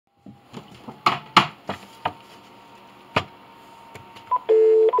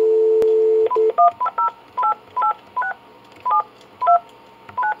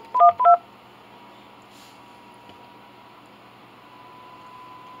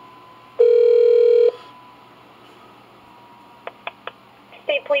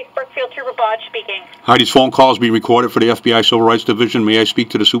State Police, Brookfield, Trooper Bodge speaking. Hi, these phone calls being recorded for the FBI Civil Rights Division. May I speak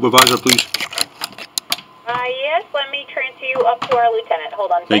to the supervisor, please? Yes, let me transfer you up to our lieutenant.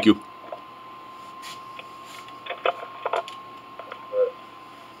 Hold on, Thank you.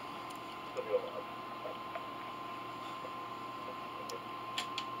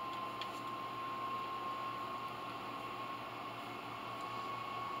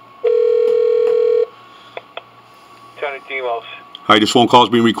 Lieutenant Demos. Hi, this phone call is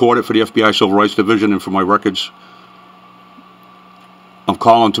being recorded for the FBI Civil Rights Division and for my records. I'm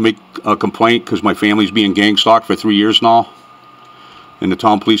calling to make a complaint because my family's being gang stalked for 3 years now. And the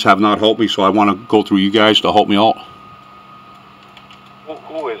town police have not helped me, so I want to go through you guys to help me out.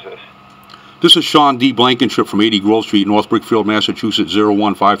 Who is this? This is Sean D. Blankenship from 80 Grove Street, North Brookfield, Massachusetts,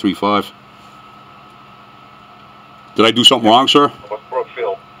 01535. Did I do something wrong, sir? North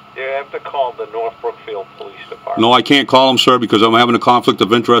Brookfield. You have to call the North Brookfield Police Department. No, I can't call them, sir, because I'm having a conflict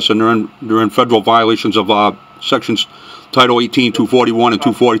of interest, and they're in federal violations of sections Title 18, 241, and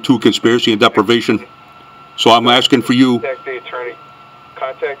 242, conspiracy and deprivation. So I'm asking for you.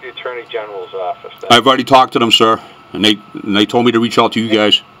 Contact the Attorney General's office. Then. I've already talked to them, sir, and they told me to reach out to you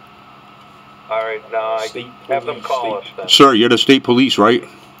guys. All right, now have them call us then. Sir, you're the state police, right?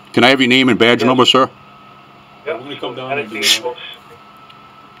 Can I have your name and badge number, sir? Yep. Lieutenant Demos.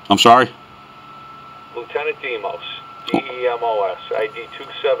 I'm sorry? Lieutenant Demos. D-E-M-O-S. ID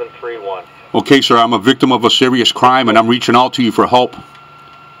 2731. Okay, sir, I'm a victim of a serious crime, and I'm reaching out to you for help.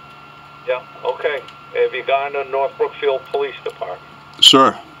 Yeah, okay. Have you gone to North Brookfield Police Department?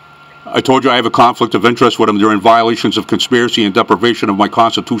 Sir, I told you I have a conflict of interest with them. They're in violations of conspiracy and deprivation of my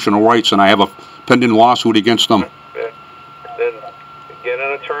constitutional rights, and I have a pending lawsuit against them. Then get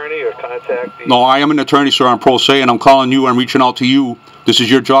an attorney or contact the... No, I am an attorney, sir. I'm pro se, and I'm calling you. I'm reaching out to you. This is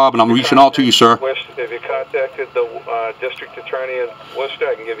your job, and I'm reaching out to you, sir. Have you contacted the district attorney in Worcester?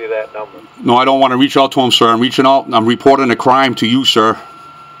 I can give you that number. No, I don't want to reach out to him, sir. I'm reaching out. I'm reporting a crime to you, sir.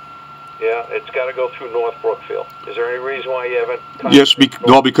 Yeah, it's got to go through North Brookfield. Is there any reason why you haven't... Yes,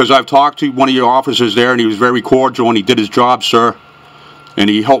 no, because I've talked to one of your officers there, and he was very cordial, and he did his job, sir. And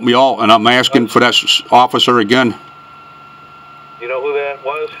he helped me out, and I'm asking for that officer again. You know who that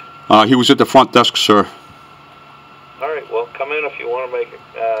was? He was at the front desk, sir. All right, well, come in if you want to make it.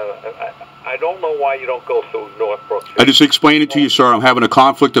 I don't know why you don't go through North Brookfield. I just explained it to you, sir. I'm having a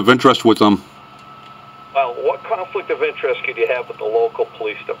conflict of interest with them. Well, what conflict of interest could you have with the local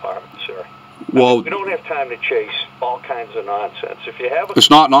police department, sir? Well, we don't have time to chase all kinds of nonsense. If you have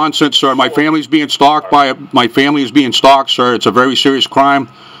it's not nonsense, sir. My family's being stalked my family is being stalked, sir. It's a very serious crime.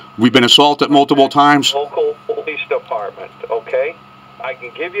 We've been assaulted multiple times. Local police department, okay? I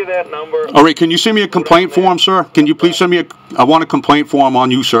can give you that number. All right, can you send me a complaint form, sir? Can you please send me I want a complaint form on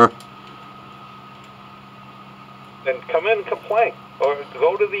you, sir. Then come in and complain. Or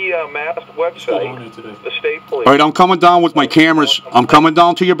go to the Mass website, the state police. All right, I'm coming down with my cameras. I'm coming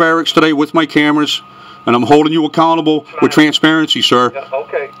down to your barracks today with my cameras, and I'm holding you accountable with transparency, sir. Yeah,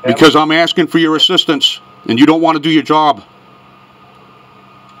 okay. Because I'm asking for your assistance, and you don't want to do your job.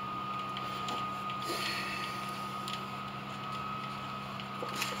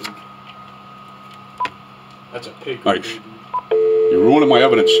 That's a pig. All right. You're ruining my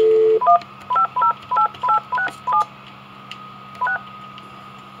evidence.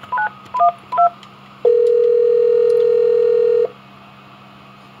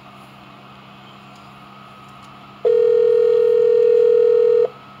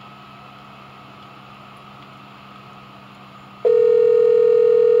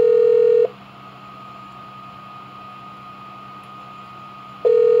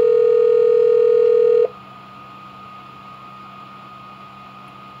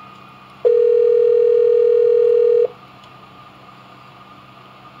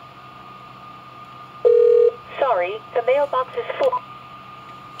 Sorry, the mailbox is full.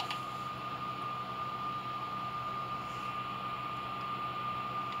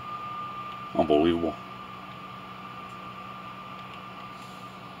 Unbelievable.